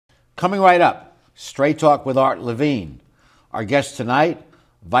Coming right up, Straight Talk with Art Levine. Our guest tonight,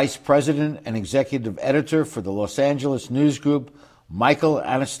 Vice President and Executive Editor for the Los Angeles News Group, Michael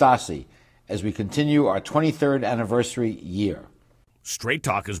Anastasi, as we continue our 23rd anniversary year. Straight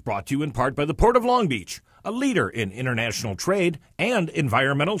Talk is brought to you in part by the Port of Long Beach, a leader in international trade and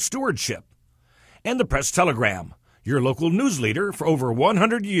environmental stewardship. And the Press Telegram, your local news leader for over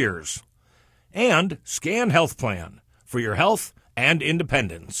 100 years. And Scan Health Plan, for your health and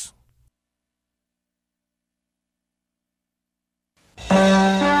independence.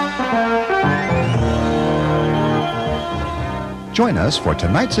 Join us for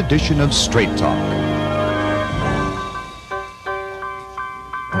tonight's edition of Straight Talk.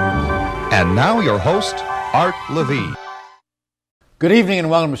 And now your host, Art Levine. Good evening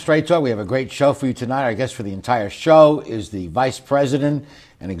and welcome to Straight Talk. We have a great show for you tonight. Our guest for the entire show is the Vice President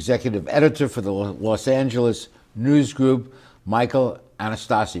and Executive Editor for the Los Angeles News Group, Michael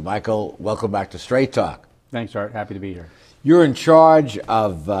Anastasi. Michael, welcome back to Straight Talk. Thanks, Art. Happy to be here. You're in charge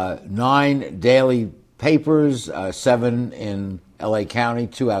of 9 daily papers, 7 in L.A. County,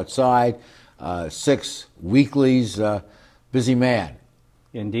 2 outside, 6 weeklies. Busy man.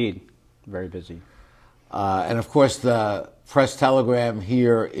 Indeed. Very busy. And, of course, the Press Telegram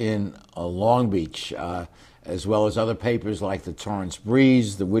here in Long Beach, as well as other papers like the Torrance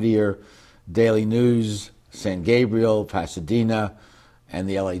Breeze, the Whittier Daily News, San Gabriel, Pasadena, and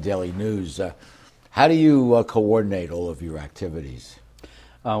the L.A. Daily News. How do you coordinate all of your activities?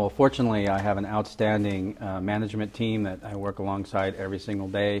 Well, fortunately, I have an outstanding management team that I work alongside every single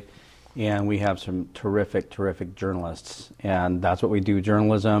day, and we have some terrific journalists. And that's what we do,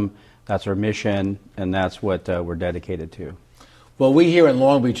 journalism. That's our mission, and that's what we're dedicated to. Well, we here in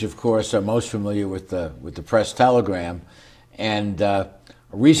Long Beach, of course, are most familiar with the Press Telegram, and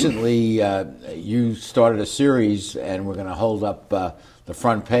recently you started a series, and we're going to hold up the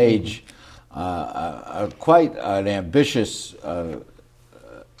front page. Quite an ambitious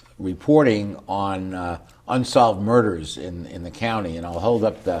reporting on unsolved murders in the county. And I'll hold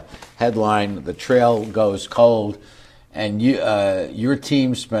up the headline, "The Trail Goes Cold." And your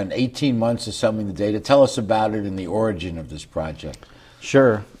team spent 18 months assembling the data. Tell us about it and the origin of this project.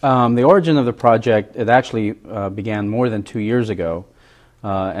 Sure. The origin of the project, it actually began more than 2 years ago.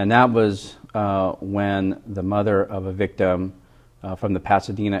 And that was when the mother of a victim from the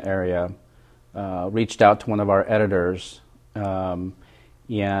Pasadena area reached out to one of our editors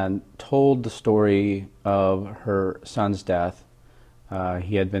and told the story of her son's death.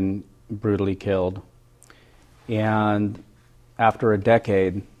 He had been brutally killed. And after a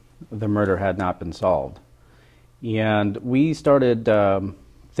decade, the murder had not been solved. And we started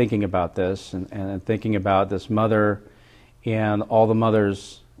thinking about this and thinking about this mother and all the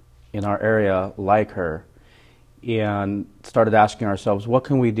mothers in our area like her, and started asking ourselves, what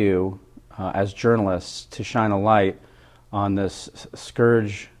can we do as journalists to shine a light on this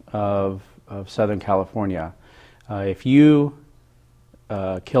scourge of Southern California? If you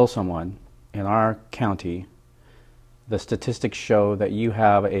kill someone in our county, the statistics show that you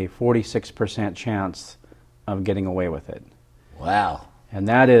have a 46% chance of getting away with it. Wow. And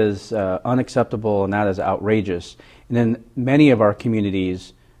that is unacceptable, and that is outrageous. And in many of our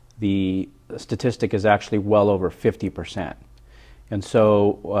communities, the statistic is actually well over 50%. And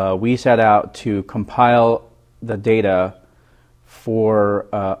so we set out to compile the data for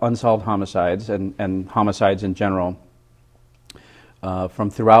unsolved homicides and homicides in general from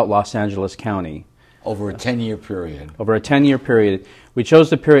throughout Los Angeles County. Over a 10-year period. Over a 10-year period. We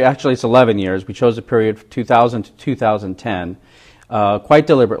chose the period, actually it's 11 years, we chose the period from 2000 to 2010 quite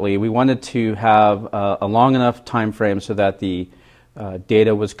deliberately. We wanted to have a long enough time frame so that the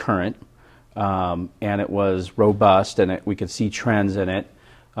data was current and it was robust, and we could see trends in it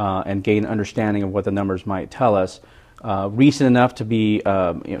and gain understanding of what the numbers might tell us. Recent enough to be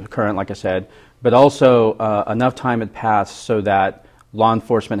current, like I said, but also enough time had passed so that law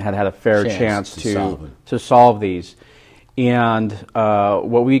enforcement had a fair chance to solve these. And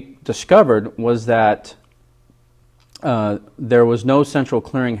what we discovered was that there was no central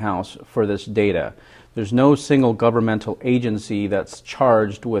clearinghouse for this data. There's no single governmental agency that's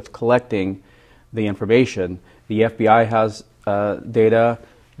charged with collecting the information. The FBI has data,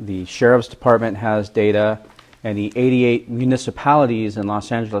 the Sheriff's Department has data, and the 88 municipalities in Los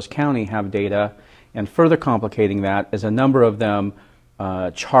Angeles County have data. And further complicating that is a number of them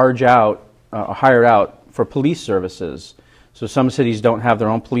charge out, hire out for police services. So some cities don't have their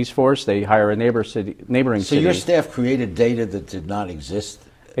own police force; they hire a neighboring city. So your staff created data that did not exist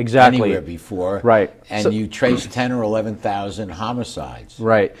anywhere before, right? And you traced 10 or 11,000 homicides,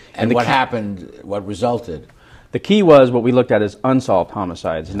 right? And what happened? What resulted? The key was what we looked at as unsolved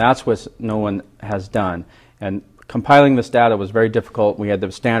homicides, and that's what no one has done. And compiling this data was very difficult. We had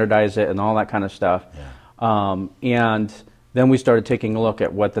to standardize it and all that kind of stuff. Yeah. And then we started taking a look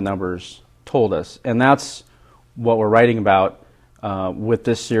at what the numbers told us. And that's what we're writing about with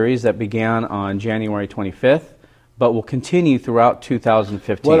this series that began on January 25th, but will continue throughout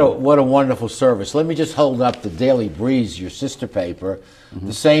 2015. What a wonderful service. Let me just hold up the Daily Breeze, your sister paper,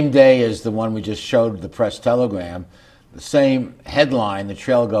 the same day as the one we just showed, the Press Telegram, the same headline, the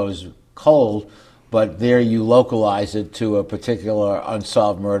trail goes cold, but there you localize it to a particular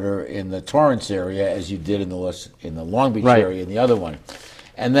unsolved murder in the Torrance area, as you did in the Long Beach area in the other one.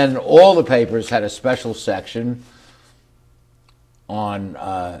 And then all the papers had a special section on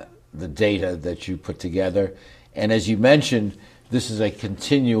the data that you put together. And as you mentioned, this is a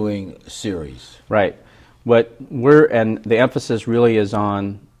continuing series. Right. And the emphasis really is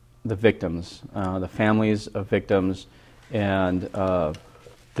on the victims, the families of victims, and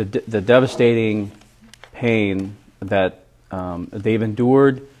the devastating pain that they've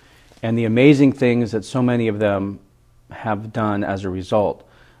endured, and the amazing things that so many of them have done as a result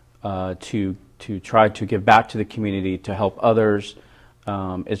to try to give back to the community, to help others.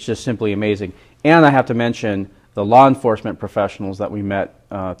 It's just simply amazing. And I have to mention the law enforcement professionals that we met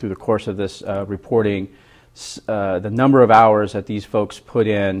through the course of this reporting, the number of hours that these folks put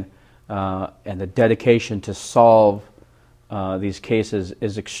in, and the dedication to solve these cases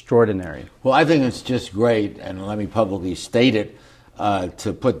is extraordinary. Well, I think it's just great, and let me publicly state it,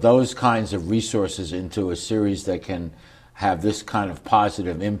 to put those kinds of resources into a series that can have this kind of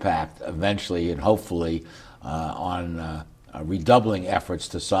positive impact eventually and hopefully on redoubling efforts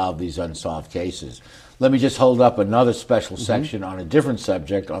to solve these unsolved cases. Let me just hold up another special section on a different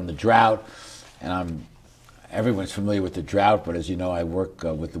subject, on the drought. And everyone's familiar with the drought, but as you know, I work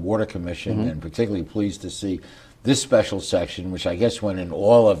with the Water Commission, and particularly pleased to see this special section, which I guess went in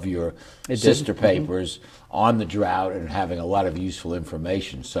all of your sister papers on the drought and having a lot of useful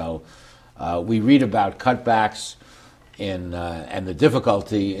information. So we read about cutbacks and the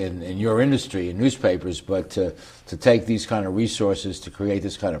difficulty in your industry, in newspapers, but to take these kind of resources to create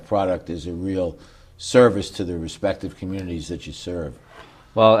this kind of product is a real service to the respective communities that you serve.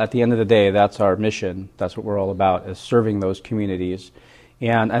 Well, at the end of the day, that's our mission. That's what we're all about, is serving those communities.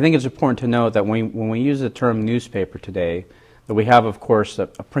 And I think it's important to note that when we use the term newspaper today, that we have, of course, a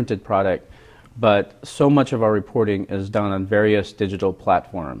printed product, but so much of our reporting is done on various digital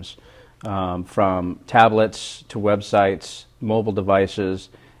platforms, from tablets to websites, mobile devices,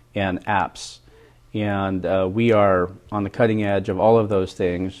 and apps. And we are on the cutting edge of all of those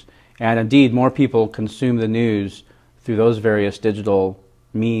things. And indeed, more people consume the news through those various digital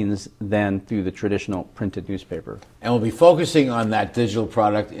means than through the traditional printed newspaper. And we'll be focusing on that digital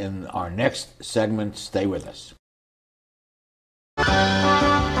product in our next segment. Stay with us.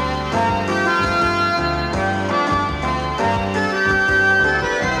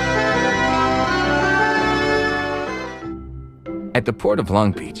 At the Port of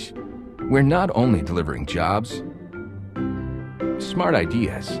Long Beach, we're not only delivering jobs, smart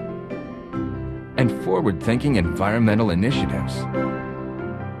ideas, and forward-thinking environmental initiatives.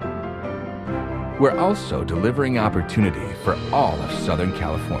 We're also delivering opportunity for all of Southern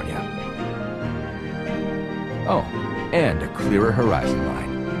California. Oh, and a clearer horizon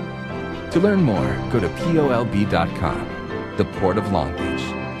line. To learn more, go to POLB.com, the Port of Long Beach,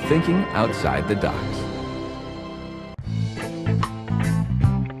 thinking outside the docks.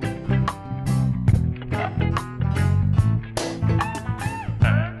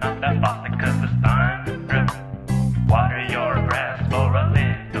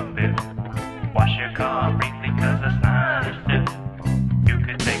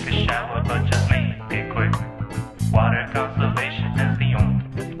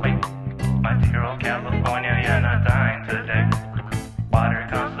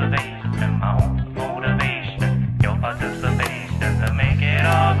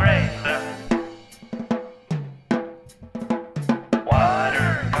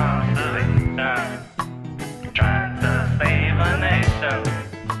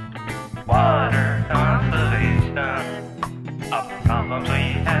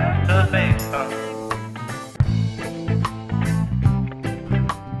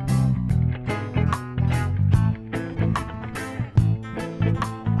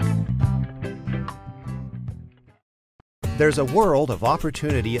 There's a world of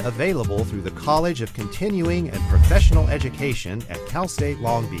opportunity available through the College of Continuing and Professional Education at Cal State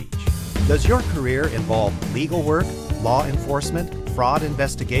Long Beach. Does your career involve legal work, law enforcement, fraud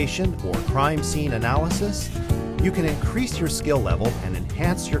investigation, or crime scene analysis? You can increase your skill level and enhance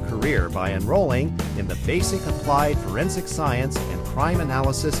enhance your career by enrolling in the Basic Applied Forensic Science and Crime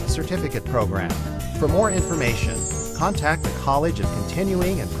Analysis Certificate Program. For more information, contact the College of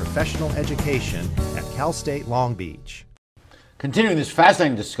Continuing and Professional Education at Cal State Long Beach. Continuing this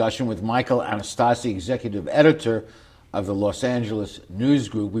fascinating discussion with Michael Anastasi, Executive Editor of the Los Angeles News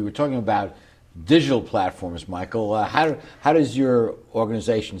Group, we were talking about digital platforms, Michael. How does your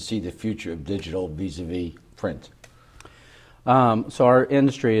organization see the future of digital vis-a-vis print? So our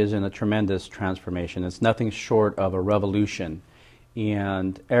industry is in a tremendous transformation. It's nothing short of a revolution.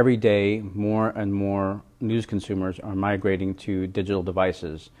 And every day, more and more news consumers are migrating to digital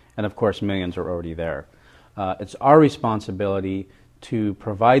devices. And of course, millions are already there. It's our responsibility to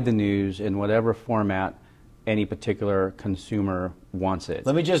provide the news in whatever format any particular consumer wants it.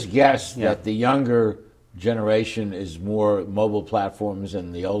 Let me just guess that the younger generation is more mobile platforms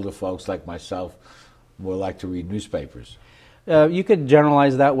and the older folks like myself more like to read newspapers. You could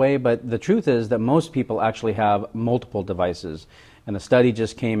generalize that way, but the truth is that most people actually have multiple devices. And a study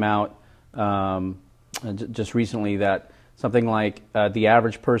just came out just recently that something like the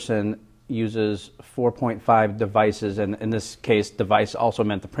average person uses 4.5 devices, and in this case, device also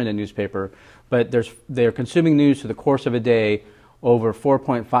meant the printed newspaper, but they're consuming news through the course of a day over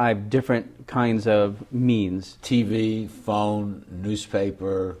 4.5 different kinds of means. TV, phone,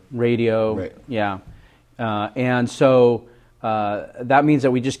 newspaper. Radio, yeah. And so that means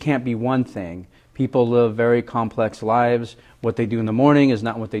that we just can't be one thing. People live very complex lives. What they do in the morning is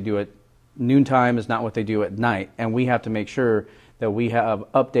not what they do at noontime, is not what they do at night. And we have to make sure that we have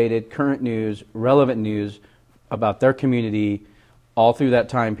updated, current news, relevant news about their community all through that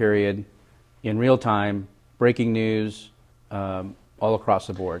time period, in real time, breaking news, all across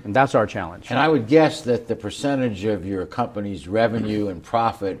the board. And that's our challenge. And I would guess that the percentage of your company's revenue and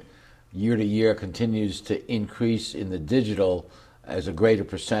profit year to year continues to increase in the digital as a greater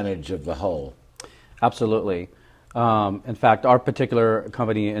percentage of the whole. Absolutely. In fact, our particular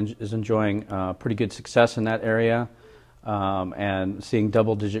company is enjoying pretty good success in that area and seeing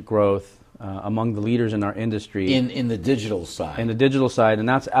double-digit growth among the leaders in our industry. In the digital side. In the digital side, and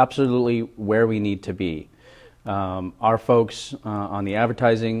that's absolutely where we need to be. Our folks on the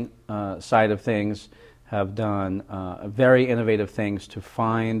advertising side of things have done very innovative things to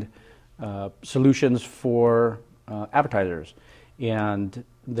find solutions for advertisers. And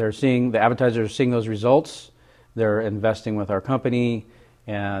the advertisers are seeing those results. They're investing with our company,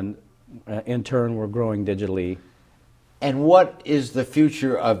 and in turn, we're growing digitally. And what is the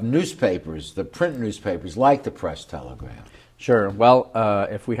future of newspapers, the print newspapers, like the Press Telegram? Sure. Well,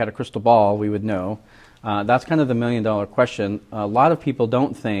 if we had a crystal ball, we would know. That's kind of the million-dollar question. A lot of people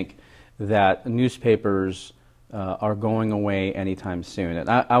don't think that newspapers are going away anytime soon, and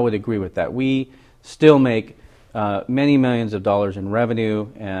I would agree with that. We still make many millions of dollars in revenue,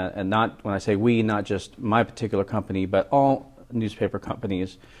 and not, when I say we, not just my particular company, but all newspaper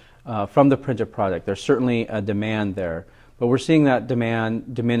companies from the printed product. There's certainly a demand there, but we're seeing that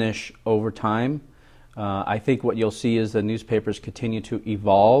demand diminish over time. I think what you'll see is the newspapers continue to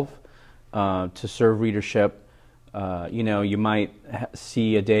evolve to serve readership. You might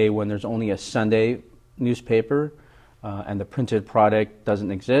see a day when there's only a Sunday newspaper and the printed product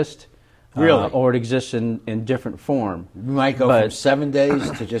doesn't exist. Really? Or it exists in different form. We might go from 7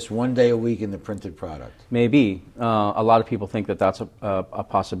 days to just 1 day a week in the printed product. Maybe. A lot of people think that that's a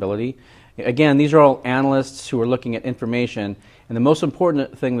possibility. Again, these are all analysts who are looking at information, and the most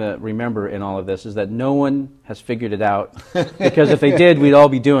important thing to remember in all of this is that no one has figured it out, because if they did, we'd all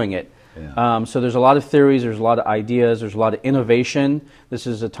be doing it. Yeah. So there's a lot of theories, there's a lot of ideas, there's a lot of innovation. This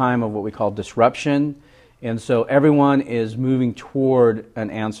is a time of what we call disruption, and so everyone is moving toward an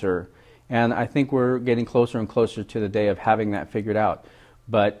answer. And I think we're getting closer and closer to the day of having that figured out.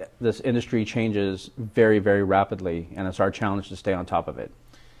 But this industry changes very, very rapidly, and it's our challenge to stay on top of it.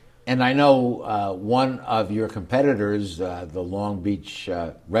 And I know one of your competitors, the Long Beach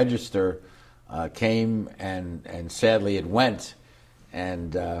Register, came and sadly it went.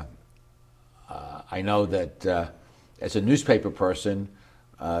 And I know that as a newspaper person,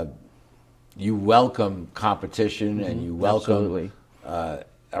 you welcome competition and you welcome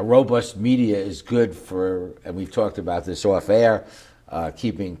a robust media is good for, and we've talked about this off air,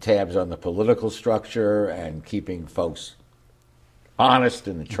 keeping tabs on the political structure and keeping folks honest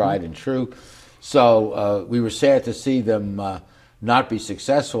and tried and true. So we were sad to see them not be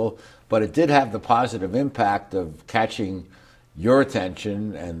successful, but it did have the positive impact of catching your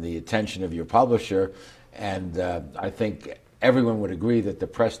attention and the attention of your publisher. And I think everyone would agree that the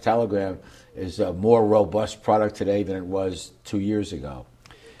Press Telegram is a more robust product today than it was 2 years ago.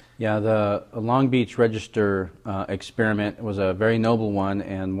 Yeah, the Long Beach Register experiment was a very noble one,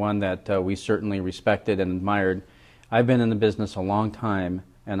 and one that we certainly respected and admired. I've been in the business a long time,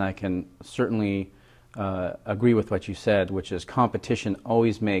 and I can certainly agree with what you said, which is competition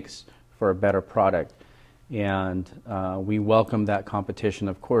always makes for a better product. And we welcome that competition.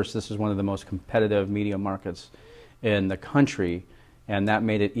 Of course, this is one of the most competitive media markets in the country, and that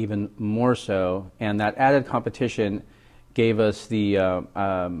made it even more so. And that added competition gave us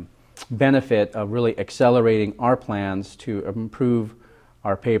the benefit of really accelerating our plans to improve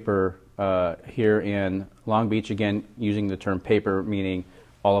our paper here in Long Beach, again using the term paper meaning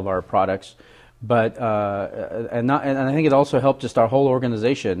all of our products. But and I think it also helped just our whole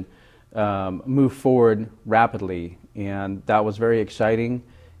organization move forward rapidly, and that was very exciting.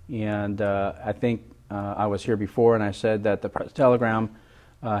 And I think I was here before and I said that the Press Telegram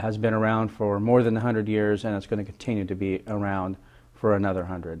has been around for more than 100 years, and it's going to continue to be around for another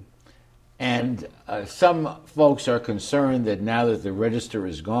 100. And some folks are concerned that now that the Register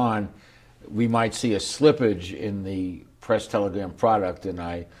is gone, we might see a slippage in the Press Telegram product, and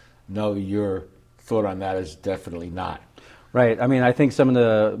I know your thought on that is definitely not. Right. I mean, I think some of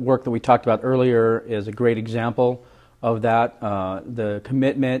the work that we talked about earlier is a great example of that. The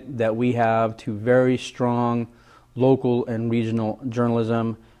commitment that we have to very strong local and regional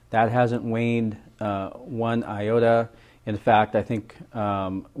journalism, that hasn't waned one iota. In fact, I think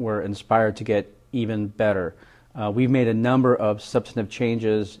we're inspired to get even better. We've made a number of substantive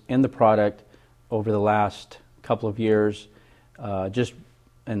changes in the product over the last couple of years. Just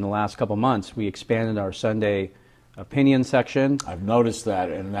in the last couple of months, we expanded our Sunday opinion section. I've noticed that,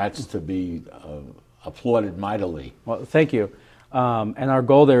 and that's to be applauded mightily. Well, thank you. And our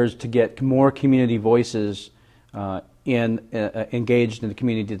goal there is to get more community voices engaged in the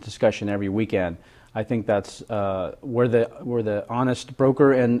community discussion every weekend. I think that's we're the honest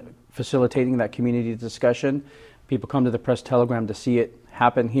broker in facilitating that community discussion. People come to the Press Telegram to see it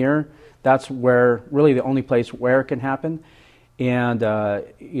happen here. That's where really the only place where it can happen. And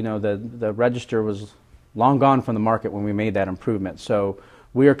you know, the Register was long gone from the market when we made that improvement. So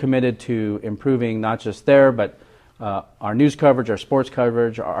we are committed to improving not just there, but our news coverage, our sports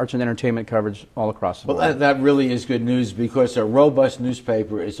coverage, our arts and entertainment coverage all across the board. Well, that really is good news, because a robust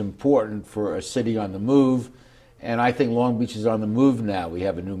newspaper is important for a city on the move, and I think Long Beach is on the move now. We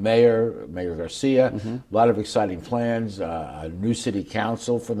have a new mayor, Mayor Garcia, a lot of exciting plans, a new city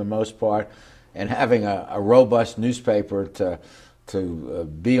council for the most part, and having a robust newspaper to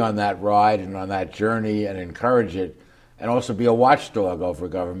be on that ride and on that journey and encourage it, and also be a watchdog over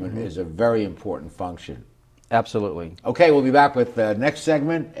government is a very important function. Absolutely. Okay, we'll be back with the next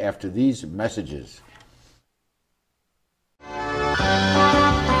segment after these messages.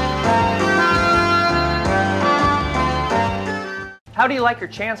 How do you like your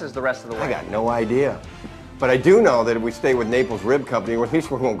chances the rest of the way? I got no idea. But I do know that if we stay with Naples Rib Company, at least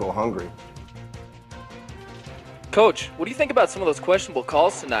we won't go hungry. Coach, what do you think about some of those questionable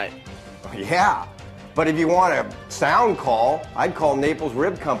calls tonight? Yeah, but if you want a sound call, I'd call Naples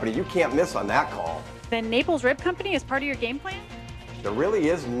Rib Company. You can't miss on that call. Then Naples Rib Company is part of your game plan? There really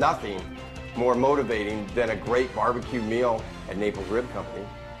is nothing more motivating than a great barbecue meal at Naples Rib Company.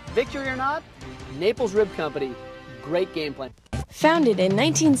 Victory or not, Naples Rib Company, great game plan. Founded in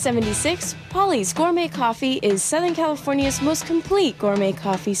 1976, Polly's Gourmet Coffee is Southern California's most complete gourmet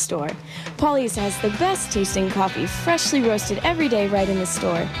coffee store. Polly's has the best tasting coffee, freshly roasted every day right in the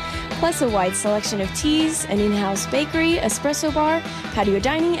store, plus a wide selection of teas, an in-house bakery, espresso bar, patio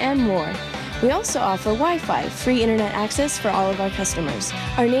dining, and more. We also offer Wi-Fi, free internet access for all of our customers.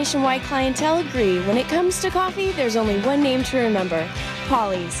 Our nationwide clientele agree, when it comes to coffee, there's only one name to remember: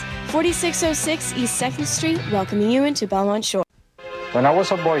 Polly's, 4606 East 2nd Street, welcoming you into Belmont Shore. When I was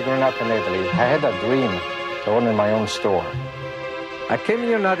a boy growing up in Italy, I had a dream to own my own store. I came to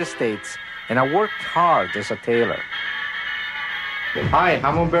the United States and I worked hard as a tailor. Hi,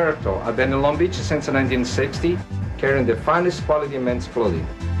 I'm Umberto. I've been in Long Beach since 1960, carrying the finest quality men's clothing.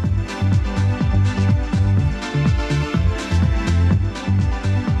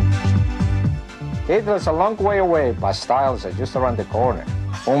 Italy's a long way away, but styles are just around the corner.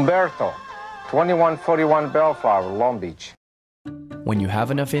 Umberto, 2141 Bellflower, Long Beach. When you have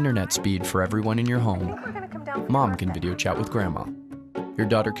enough internet speed for everyone in your home, Mom can video chat with Grandma. Your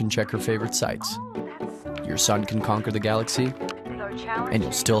daughter can check her favorite sites. Your son can conquer the galaxy. And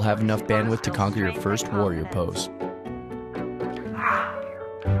you'll still have enough bandwidth to conquer your first warrior pose. I'm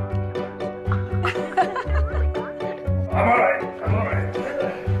alright.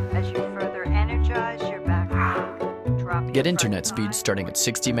 As you further energize your back, drop. Get internet speed starting at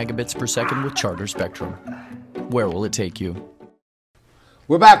 60 megabits per second with Charter Spectrum. Where will it take you?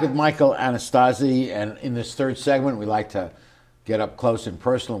 We're back with Michael Anastasi, and in this third segment, we like to get up close and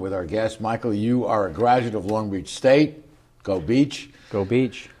personal with our guest. Michael, you are a graduate of Long Beach State. Go Beach. Go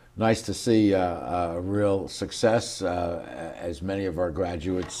Beach. Nice to see a real success as many of our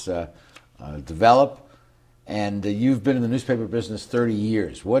graduates develop. And you've been in the newspaper business 30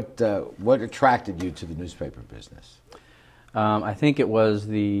 years. What attracted you to the newspaper business? I think it was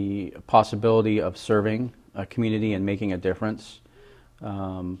the possibility of serving a community and making a difference.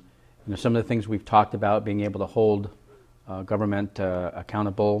 Some of the things we've talked about, being able to hold government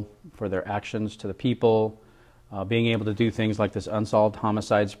accountable for their actions to the people, being able to do things like this Unsolved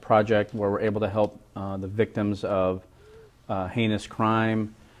Homicides Project, where we're able to help the victims of heinous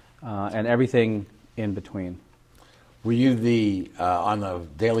crime, and everything in between. Were you on the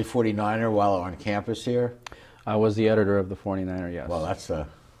Daily 49er while on campus here? I was the editor of the 49er, yes. Well,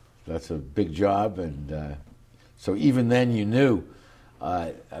 that's a big job, and so even then you knew.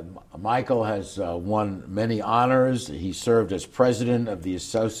 Michael has won many honors. He served as president of the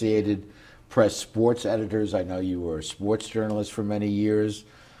Associated Press Sports Editors. I know you were a sports journalist for many years,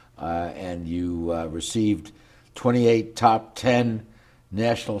 and you received 28 top 10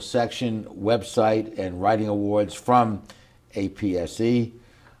 national section website and writing awards from APSE.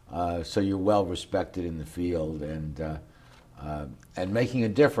 So you're well respected in the field and making a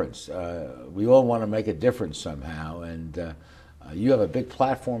difference. We all want to make a difference somehow, and you have a big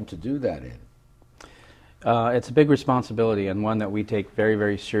platform to do that in. It's a big responsibility and one that we take very,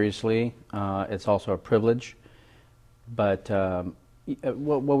 very seriously. It's also a privilege. But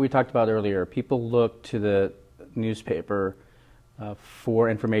what we talked about earlier, people look to the newspaper for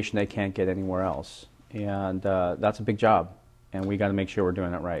information they can't get anywhere else. And that's a big job, and we got to make sure we're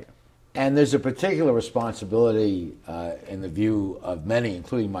doing it right. And there's a particular responsibility in the view of many,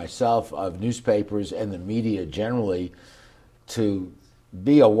 including myself, of newspapers and the media generally, to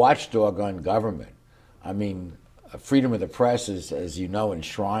be a watchdog on government. I mean, freedom of the press is, as you know,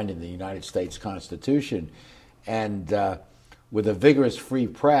 enshrined in the United States Constitution. And with a vigorous free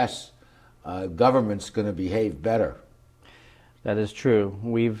press, government's going to behave better. That is true.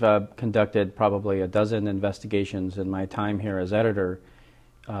 We've conducted probably a dozen investigations in my time here as editor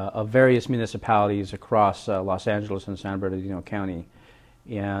of various municipalities across Los Angeles and San Bernardino County.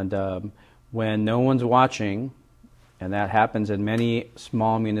 And when no one's watching, and that happens in many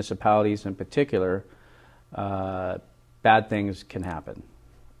small municipalities in particular, bad things can happen.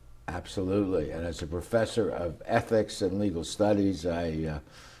 Absolutely. And as a professor of ethics and legal studies, I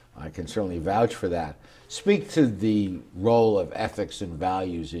can certainly vouch for that. Speak to the role of ethics and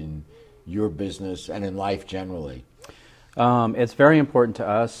values in your business and in life generally. It's very important to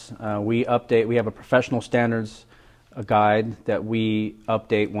us. We have a professional standards guide that we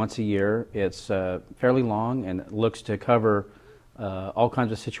update once a year. It's fairly long and it looks to cover all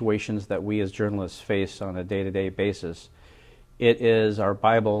kinds of situations that we as journalists face on a day-to-day basis. It is our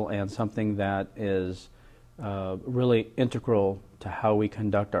Bible and something that is really integral to how we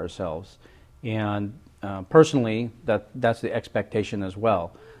conduct ourselves. And personally, that's the expectation as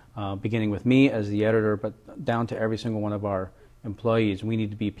well. Beginning with me as the editor, but down to every single one of our employees. We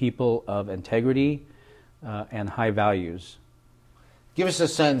need to be people of integrity and high values. Give us a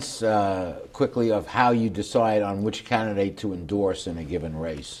sense quickly of how you decide on which candidate to endorse in a given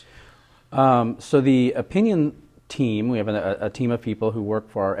race. So the opinion team, we have a team of people who work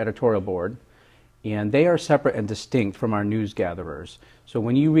for our editorial board, and they are separate and distinct from our news gatherers. So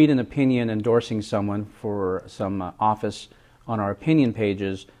when you read an opinion endorsing someone for some office on our opinion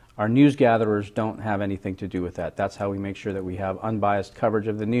pages, our news gatherers don't have anything to do with that. That's how we make sure that we have unbiased coverage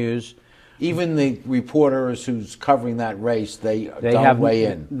of the news. Even the reporters who's covering that race, they don't weigh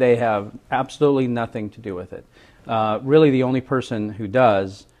in. They have absolutely nothing to do with it. Really, the only person who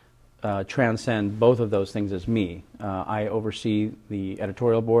does transcend both of those things is me. I oversee the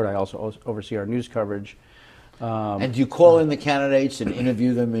editorial board. I also oversee our news coverage. And do you call in the candidates and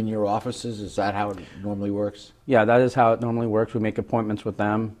interview them in your offices? Is that how it normally works? Yeah, that is how it normally works. We make appointments with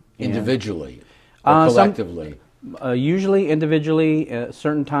them. Individually or collectively? Usually individually.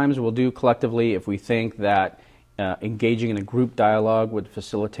 Certain times we'll do collectively if we think that engaging in a group dialogue would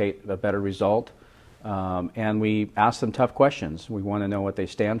facilitate a better result. And we ask them tough questions. We want to know what they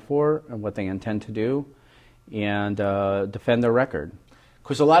stand for and what they intend to do and defend their record.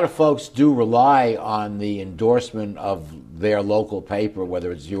 Because a lot of folks do rely on the endorsement of their local paper,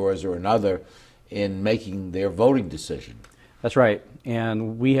 whether it's yours or another, in making their voting decision. That's right.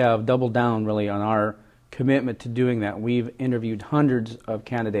 And we have doubled down really on our commitment to doing that. We've interviewed hundreds of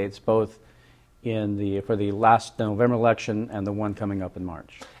candidates, both for the last November election and the one coming up in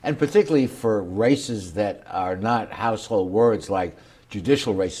March. And particularly for races that are not household words like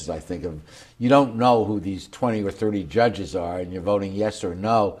judicial races, I think of. You don't know who these 20 or 30 judges are, and you're voting yes or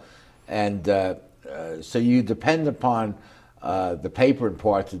no. And so you depend upon the paper in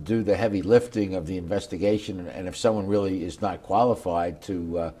part to do the heavy lifting of the investigation, and if someone really is not qualified,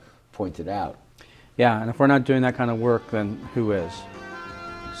 to point it out. Yeah, and if we're not doing that kind of work, then who is?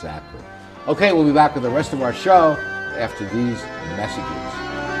 Exactly. Okay, we'll be back with the rest of our show after these messages.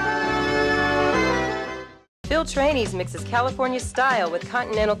 Phil Trainees mixes California style with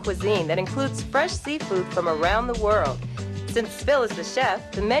continental cuisine that includes fresh seafood from around the world. Since Phil is the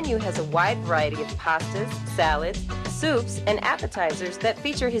chef, the menu has a wide variety of pastas, salads, soups, and appetizers that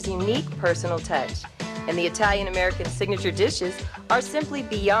feature his unique personal touch. And the Italian-American signature dishes are simply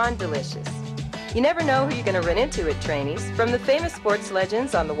beyond delicious. You never know who you're going to run into at Trainees, from the famous sports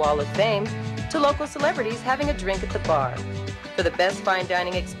legends on the Wall of Fame to local celebrities having a drink at the bar. For the best fine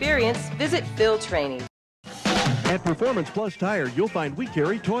dining experience, visit Phil Trainees. At Performance Plus Tire, you'll find we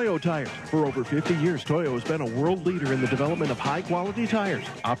carry Toyo tires. For over 50 years, Toyo has been a world leader in the development of high-quality tires.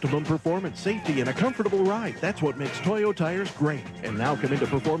 Optimum performance, safety, and a comfortable ride. That's what makes Toyo tires great. And now come into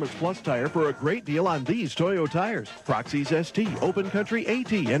Performance Plus Tire for a great deal on these Toyo tires. Proxys ST, Open Country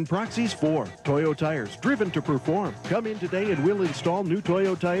AT, and Proxys 4. Toyo tires, driven to perform. Come in today and we'll install new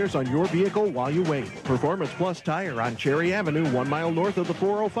Toyo tires on your vehicle while you wait. Performance Plus Tire on Cherry Avenue, 1 mile north of the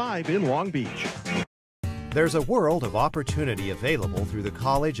 405 in Long Beach. There's a world of opportunity available through the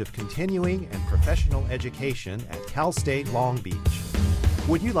College of Continuing and Professional Education at Cal State Long Beach.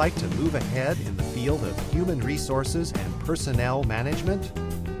 Would you like to move ahead in the field of human resources and personnel management?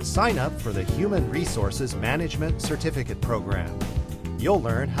 Sign up for the Human Resources Management Certificate Program. You'll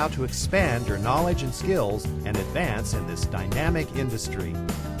learn how to expand your knowledge and skills and advance in this dynamic industry.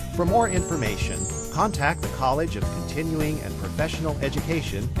 For more information, contact the College of Continuing and Professional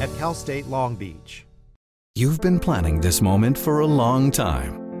Education at Cal State Long Beach. You've been planning this moment for a long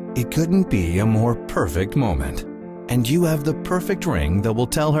time. It couldn't be a more perfect moment. And you have the perfect ring that will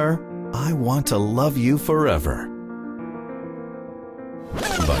tell her, I want to love you forever.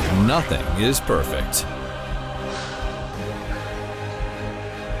 But nothing is perfect.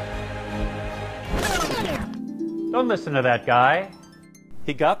 Don't listen to that guy.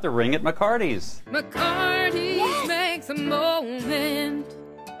 He got the ring at McCarty's. McCarty's makes a moment.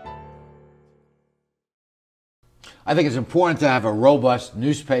 I think it's important to have a robust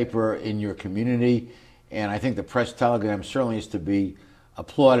newspaper in your community, and I think the Press Telegram certainly is to be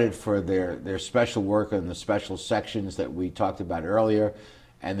applauded for their special work in the special sections that we talked about earlier,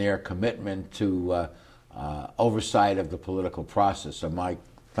 and their commitment to oversight of the political process. So, Mike,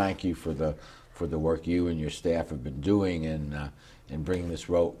 thank you for the work you and your staff have been doing in bringing this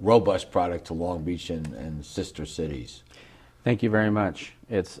robust product to Long Beach and sister cities. Thank you very much.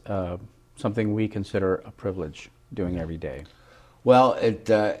 It's something we consider a privilege doing every day. Well,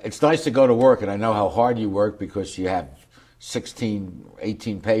 it's nice to go to work, and I know how hard you work because you have 16,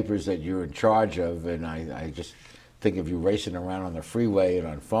 18 papers that you're in charge of, and I just think of you racing around on the freeway and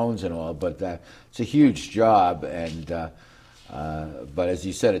on phones and all, but it's a huge job, and but as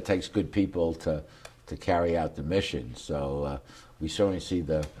you said, it takes good people to carry out the mission. So we certainly see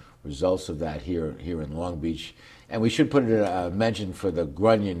the results of that here in Long Beach. And we should put a mention for the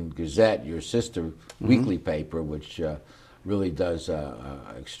Grunion Gazette, your sister weekly paper, which really does an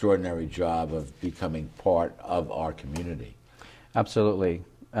extraordinary job of becoming part of our community. Absolutely.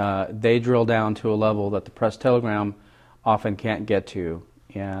 They drill down to a level that the Press Telegram often can't get to,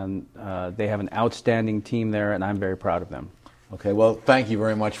 and they have an outstanding team there, and I'm very proud of them. Okay, well, thank you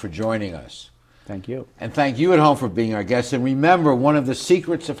very much for joining us. Thank you. And thank you at home for being our guest. And remember, one of the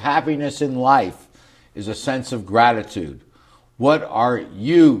secrets of happiness in life is a sense of gratitude. What are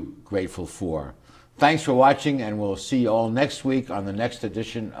you grateful for? Thanks for watching, and we'll see you all next week on the next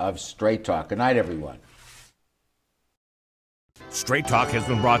edition of Straight Talk. Good night, everyone. Straight Talk has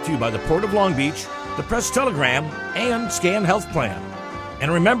been brought to you by the Port of Long Beach, the Press Telegram, and Scan Health Plan.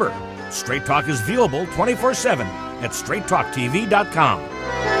 And remember, Straight Talk is viewable 24/7 at straighttalktv.com.